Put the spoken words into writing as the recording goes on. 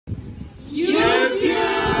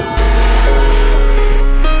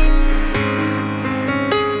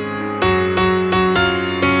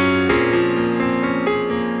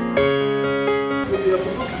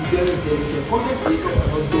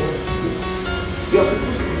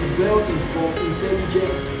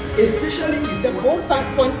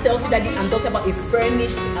point tells you that I'm talking about a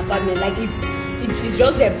furnished apartment. Like it's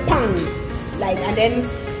just a pang. Like, and then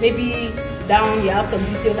maybe down you have some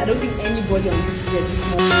details. I don't think anybody on this is this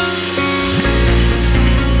small.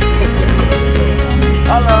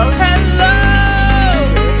 Hello. Hello.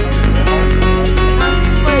 I'm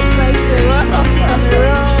super excited. Welcome to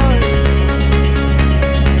Cameroon.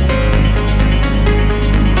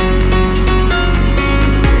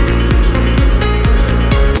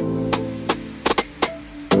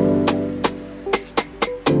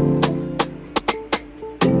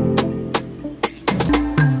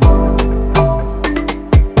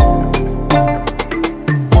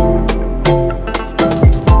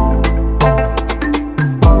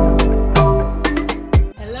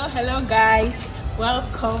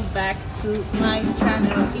 Welcome back to my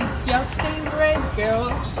channel. It's your favorite girl,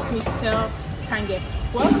 Mr. Tange.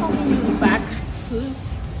 Welcome you back to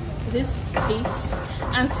this space.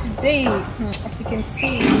 And today, as you can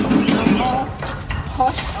see, I'm all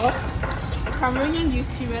hot up. The Cameroonian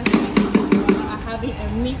YouTubers are having a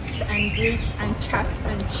meet and greet and chat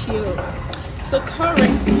and chill. So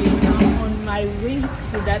currently, I'm on my way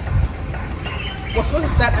to that. Was supposed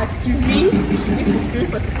to start at 3. This is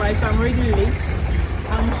 3:45, so I'm already late.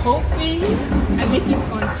 I'm hoping I make it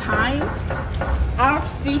on time.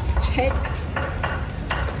 Outfits check.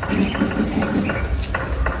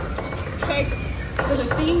 So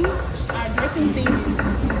the thing, our dressing thing is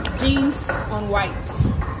jeans on white.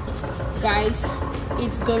 Guys,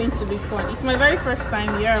 it's going to be fun. It's my very first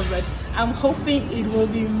time here, but I'm hoping it will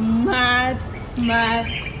be mad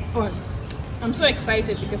fun. I'm so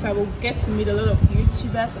excited because I will get to meet a lot of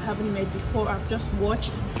YouTubers I haven't met before. I've just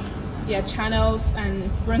watched their channels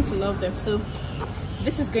and grown to love them. So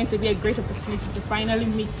this is going to be a great opportunity to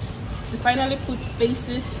finally put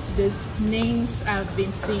faces to these names I've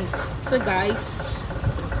been seeing. So guys,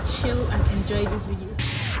 chill and enjoy this video.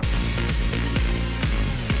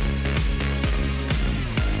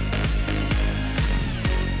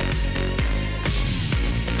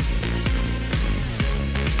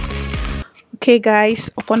 Okay guys,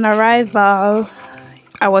 upon arrival,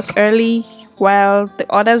 I was early while the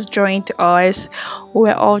others joined us. We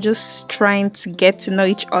were all just trying to get to know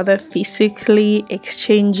each other physically,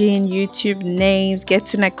 exchanging YouTube names,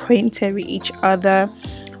 getting acquainted with each other,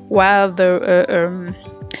 while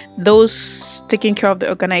those taking care of the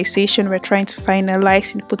organization were trying to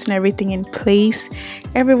finalize and putting everything in place.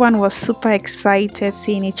 Everyone was super excited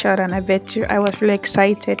seeing each other, and I bet you I was really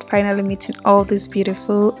excited finally meeting all these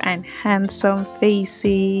beautiful and handsome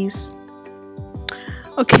faces.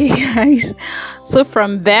 Okay guys, so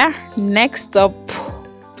from there, next up,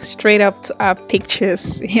 straight up to our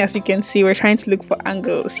pictures. As you can see, we're trying to look for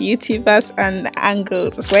angles, YouTubers and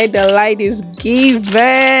angles where the light is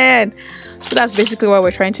given. So that's basically what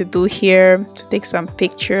we're trying to do here, to take some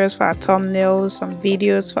pictures for our thumbnails, some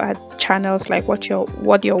videos for our channels like what you're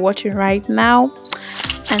watching right now.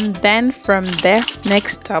 And then from there,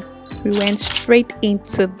 next up, we went straight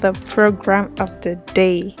into the program of the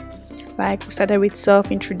day. Like, we started with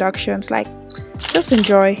self-introductions, like just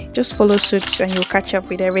enjoy, just follow suit, and you'll catch up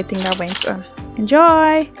with everything that went on.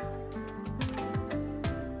 Enjoy.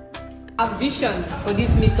 Our vision for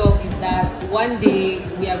this meetup is that one day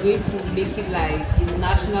we are going to make it like a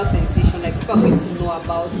national sensation, like people are going to know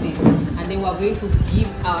about it, and then we are going to give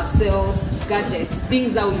ourselves gadgets,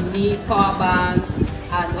 things that we need, power banks,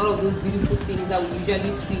 and all of those beautiful things that we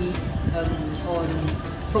usually see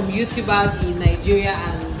from YouTubers in Nigeria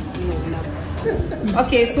and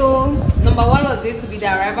okay, so number one was going to be the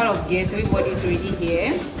arrival of guests. Everybody is already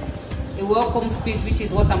here. A welcome speech, which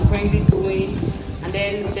is what I'm currently doing. And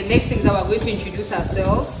then the next thing is that we're going to introduce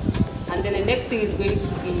ourselves. And then the next thing is going to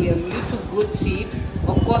be YouTube growth tips,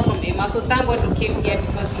 of course, from Emma. So thank God he came here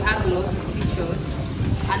because he has a lot to teach us.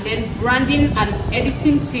 And then branding and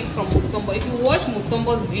editing tips from Mutombo. If you watch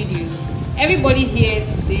Mutombo's videos, everybody here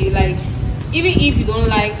today, like, even if you don't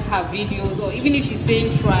like her videos, or even if she's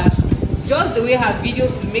saying trash, just the way her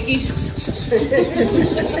videos will be making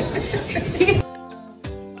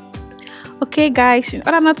Okay guys, in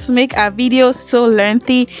order not to make our videos so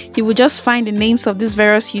lengthy, you will just find the names of these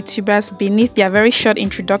various YouTubers beneath their very short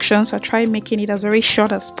introductions. I try making it as very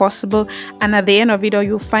short as possible, and at the end of it all,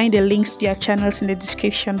 you'll find the links to their channels in the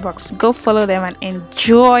description box. Go follow them and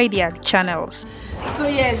enjoy their channels. So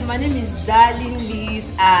yes, my name is Darling Liz,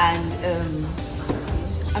 and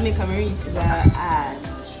I'm a Cameroonian YouTuber, and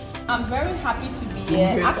I'm very happy to be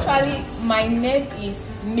here. Actually, my name is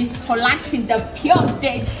Miss Holachi, the pure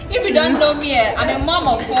dead. If you don't know me, I'm a mom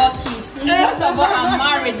of 4 kids. First of all, I'm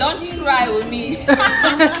married. Don't try with me.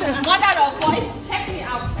 Mother of 4. Check me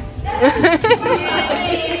out.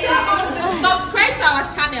 Subscribe to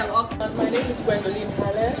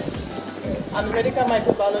a medical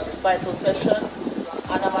microbiologist by profession,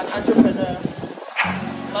 and I'm an entrepreneur.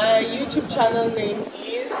 My YouTube channel name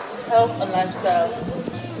is Health and Lifestyle.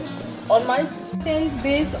 On my things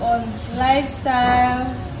based on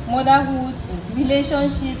lifestyle, motherhood,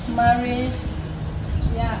 relationship, marriage,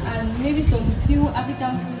 yeah, and maybe some few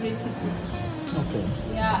African food recipes. Okay.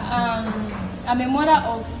 Yeah, I'm a mother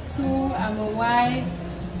of 2. I'm a wife.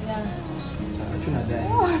 Yeah.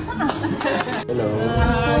 Hello.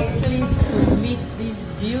 I'm so pleased to meet this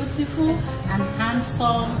beautiful and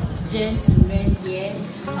handsome gentleman here.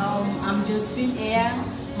 I'm Josephine here.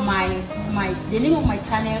 The name of my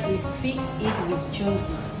channel is Fix It with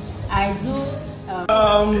Josie. I do.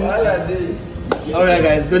 Alright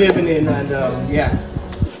guys, good evening, and yeah.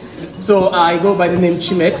 So I go by the name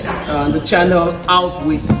Chimex. The channel Out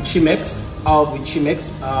with Chimex.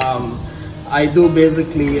 I do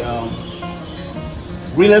basically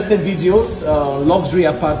real estate videos, luxury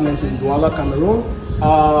apartments in Douala, Cameroon.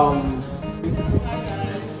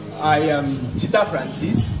 I am Tita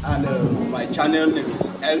Francis, and my channel name is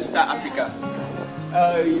Elstar Africa.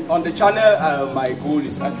 On the channel, my goal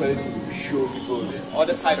is actually to show people the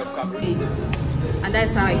other side of Cameroon. And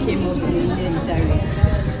that's how I came up with this diary.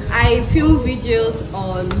 I film videos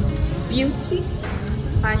on beauty,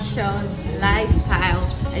 fashion, lifestyle.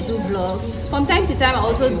 I do vlogs. From time to time, I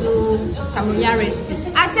also do Cameroonian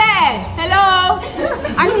recipes. I said, hello!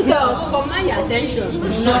 I need to command your attention.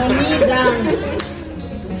 No, kneel down.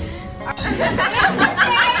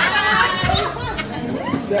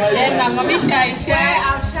 Then mommy shy.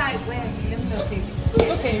 I'm shy. Where? Let me not say.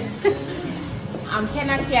 Okay. I'm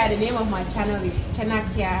Kenakia. The name of my channel is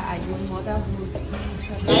Kenakia. I do motherhood.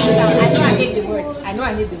 I know I hate the word. I know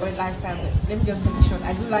I hate the word lifestyle, but let me just make it short.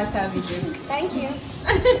 I do lifestyle videos. Thank you.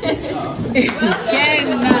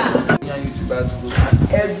 YouTubers group,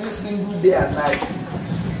 and every single day and night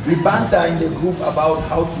we banter in the group about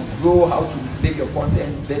how to grow, how to make your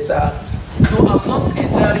content better. So I'm not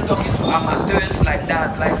entirely talking to amateurs like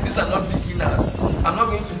that. Like, these are not beginners. I'm not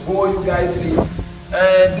going to bore you guys with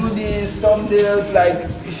do these thumbnails. Like,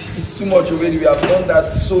 it's too much already. We have done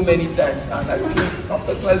that so many times, and I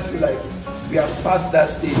personally feel like we have passed that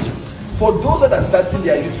stage. For those that are starting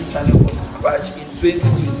their YouTube channel from scratch in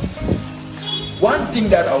 2022, one thing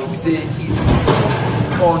that I would say is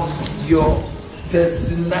on your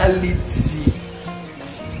personality,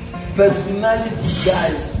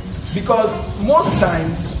 guys. Because most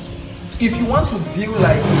times, if you want to build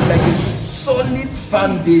like a solid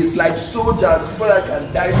fan base, like soldiers, people that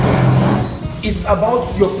can die for you, it's about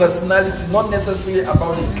your personality, not necessarily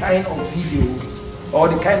about the kind of video or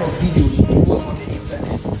the kind of videos you post on the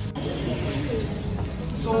internet.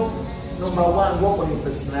 So, number one, work on your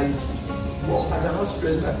personality. Well, I cannot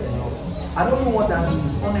stress that enough. I don't know what that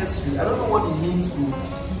means, honestly. I don't know what it means to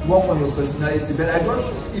work on your personality, but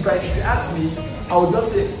if you ask me, I would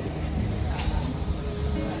just say,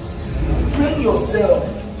 train yourself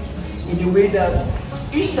in a way that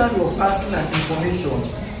each time you're passing an information,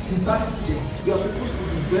 you're supposed to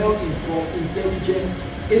be well informed, intelligent,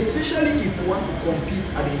 especially if you want to compete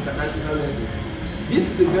at the international level. This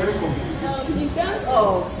is a very competitive field. In terms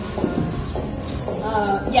of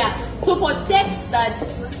so for text, that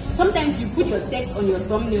sometimes you put your text on your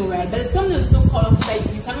thumbnail, right? But the thumbnail is so colorful that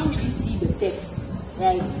you cannot really see the text,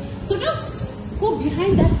 right? So just go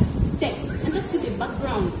behind that text and just put a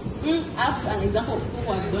background. I have an example of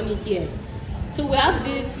who have done it here. So we have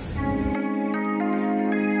this.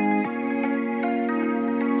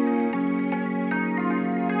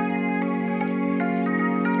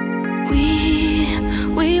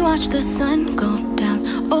 We watch the sun go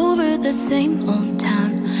down over the same old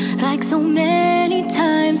town, like so many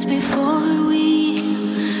times before. We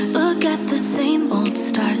look at the same old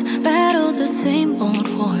stars, battle the same old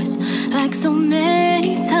wars, like so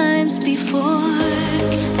many times before.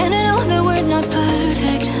 And I know that we're not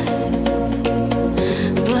perfect,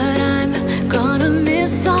 but I'm gonna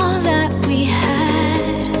miss all that we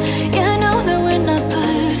had. Yeah, I know that we're not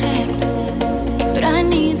perfect, but I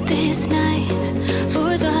need this night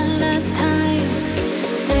for the last time.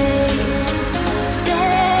 Stay.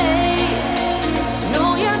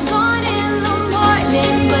 Know you're gone in the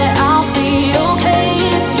morning, but I'll be okay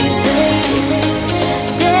if you stay.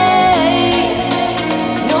 Stay.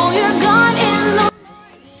 Know you're gone in the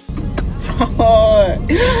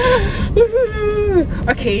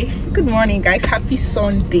Okay, good morning guys, happy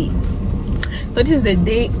Sunday. So this is the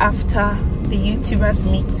day after the YouTubers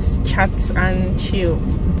meet, chat and chill.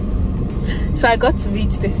 So I got to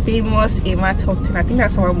meet the famous Emma Thompson. I think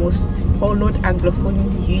that's our most followed Anglophone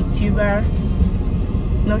YouTuber.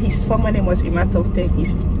 No, his former name was Emma Thompson.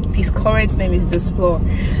 His his current name is Displore.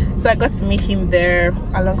 So I got to meet him there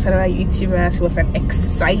alongside other YouTubers. It was an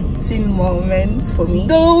exciting moment for me.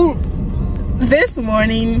 So this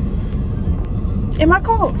morning, Emma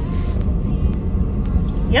calls.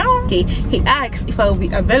 Yeah, okay, he asked if I will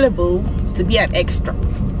be available to be an extra,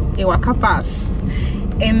 a waka pass,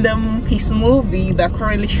 in his movie that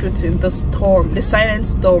currently shooting, The Storm, The Silent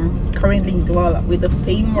Storm, currently in Douala, with the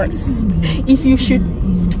famous, if you should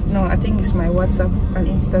know, I think it's my WhatsApp and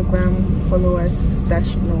Instagram followers that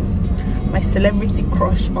should know, my celebrity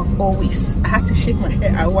crush of always. I had to shave my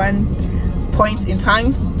hair at one point in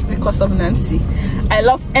time because of Nancy. I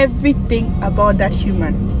love everything about that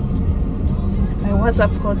human. My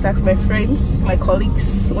WhatsApp contacts, my friends, my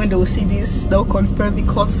colleagues, when they will see this, they'll confirm,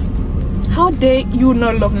 because how dare you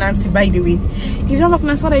not love Nancy, by the way? If you don't love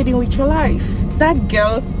Nancy, what are you doing with your life? That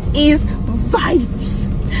girl is vibes.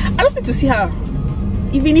 I just need to see her.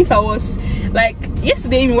 Even if I was like,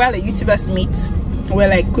 yesterday while the YouTubers meet, we're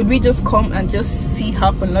like, could we just come and just see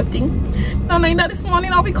her for nothing? No, like that this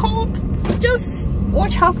morning I'll be called. Just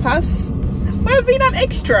watch her pass. Well, being an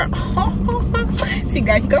extra. See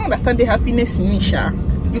guys, you can't understand the happiness in Nisha.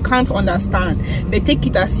 You can't understand. They take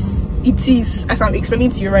it as it is, as I'm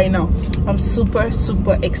explaining to you right now. I'm super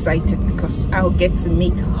excited because I'll get to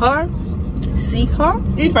meet her, see her.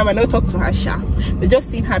 Even if I might not talk to her, but just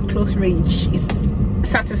seeing her at close range is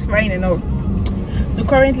satisfying enough. So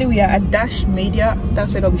currently we are at Dash Media.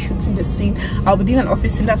 That's where I'll be shooting the scene. I'll be doing an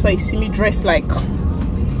office scene. That's why you see me dressed like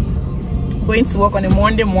going to work on a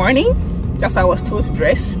Monday morning. That's how I was told to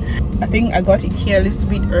dress. I think I got it here a little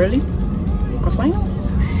bit early because why not?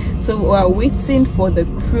 So we're waiting for the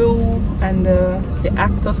crew and the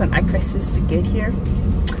actors and actresses to get here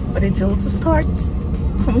for the deal to start,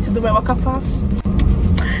 for me to do my waka pass.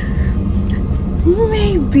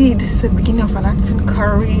 Maybe this is the beginning of an acting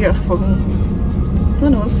career for me. Who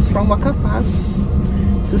knows, from waka pass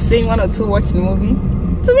to seeing 1 or 2 words in the movie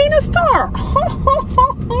to being a star.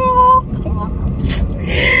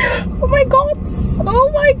 Oh my god,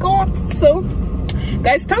 oh my god. So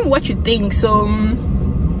guys, tell me what you think. So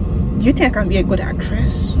do you think I can be a good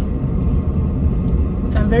actress?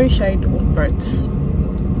 I'm very shy though, but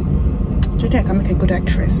do you think I can make a good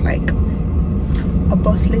actress? Like a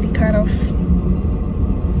boss lady kind of,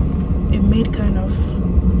 a maid kind of,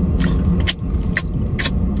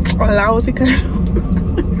 or lousy kind of.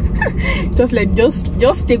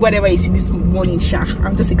 just take whatever you see this morning, Sha.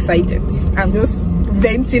 I'm just excited. I'm just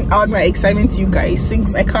venting out my excitement to you guys,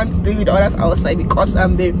 since I can't do it with others outside because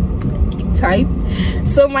I'm the type.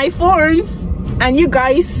 So my phone and you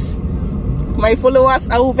guys, my followers,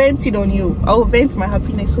 I will vent it on you. I will vent my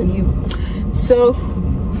happiness on you. So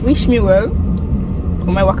wish me well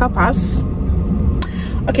for my waka pass.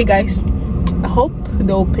 Okay guys, I hope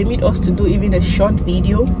they'll permit us to do even a short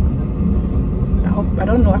video. I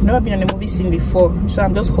don't know, I've never been on a movie scene before, so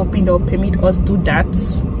I'm just hoping they'll permit us do that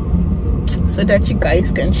so that you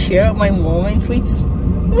guys can share my moment with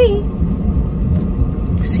me.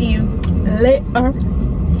 See you later.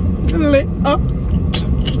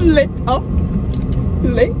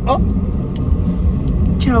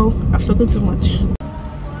 Ciao. I've spoken too much.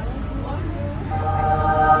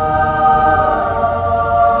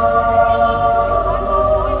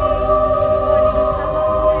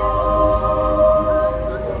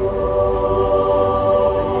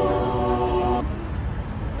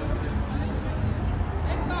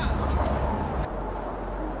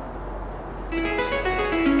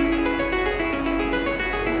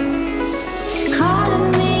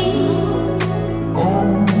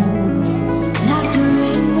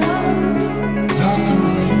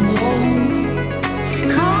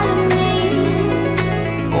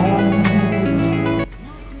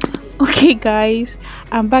 Okay guys,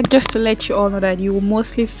 I'm back just to let you all know that you will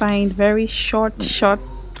mostly find very short at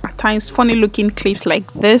times funny looking clips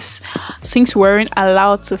like this, since we weren't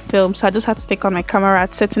allowed to film. So I just had to take on my camera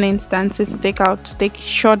at certain instances to take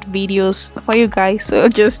short videos for you guys, so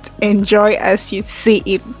just enjoy as you see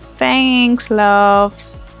it. Thanks,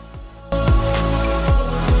 loves.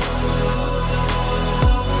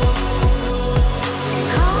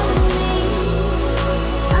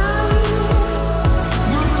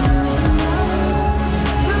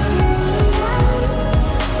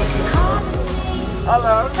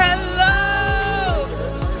 Hello. Hello!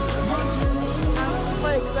 I'm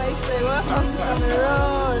super excited. Welcome to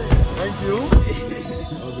Cameroon. Thank you. How's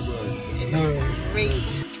it going? It's great.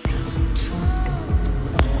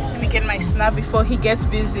 Let me get my snap before he gets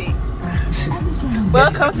busy.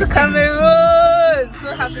 Welcome to Cameroon.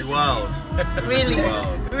 So happy. Wow. Really,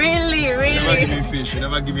 Wow. really. Never give me fish. You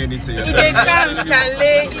never give me anything. He dey come,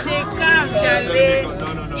 Chale. He dey come, Chale.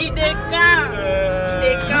 No. He dey come. He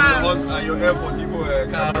dey come. And your airport, you go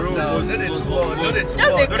Just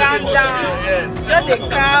dey calm down. Just dey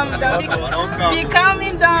calm down. Be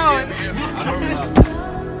calming down.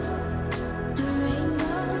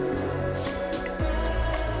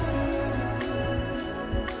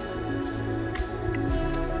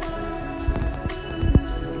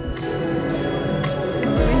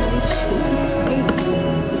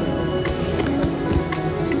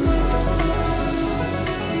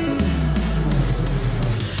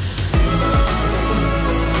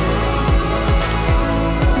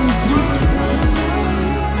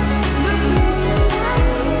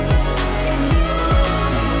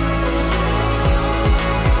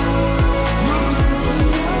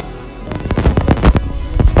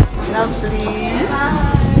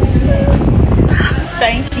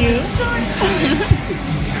 Thank you.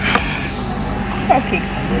 Okay.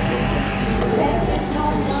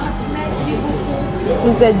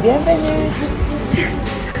 Vous êtes bienvenue.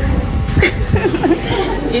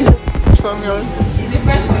 Is it from yours? Is it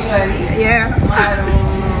French for you, Ali? Yeah.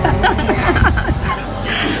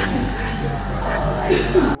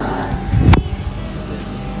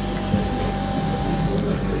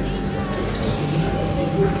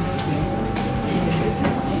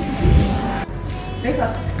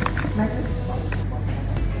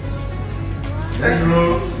 Let's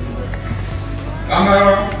roll.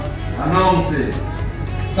 Camera, announce.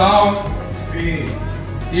 Sound, screen.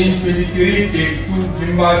 Scene 23, take 2,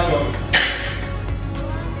 timber shot.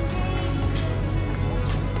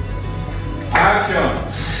 Action.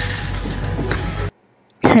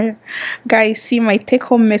 Guys, see, my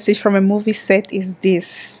take-home message from a movie set is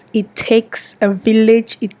this: it takes a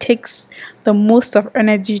village, it takes the most of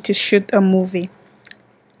energy to shoot a movie.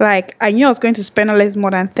 Like, I knew I was going to spend less more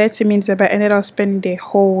than 30 minutes, but I ended up spending the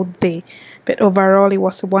whole day. But overall, it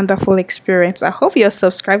was a wonderful experience. I hope you're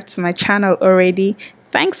subscribed to my channel already.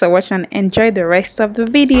 Thanks for watching and enjoy the rest of the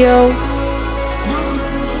video.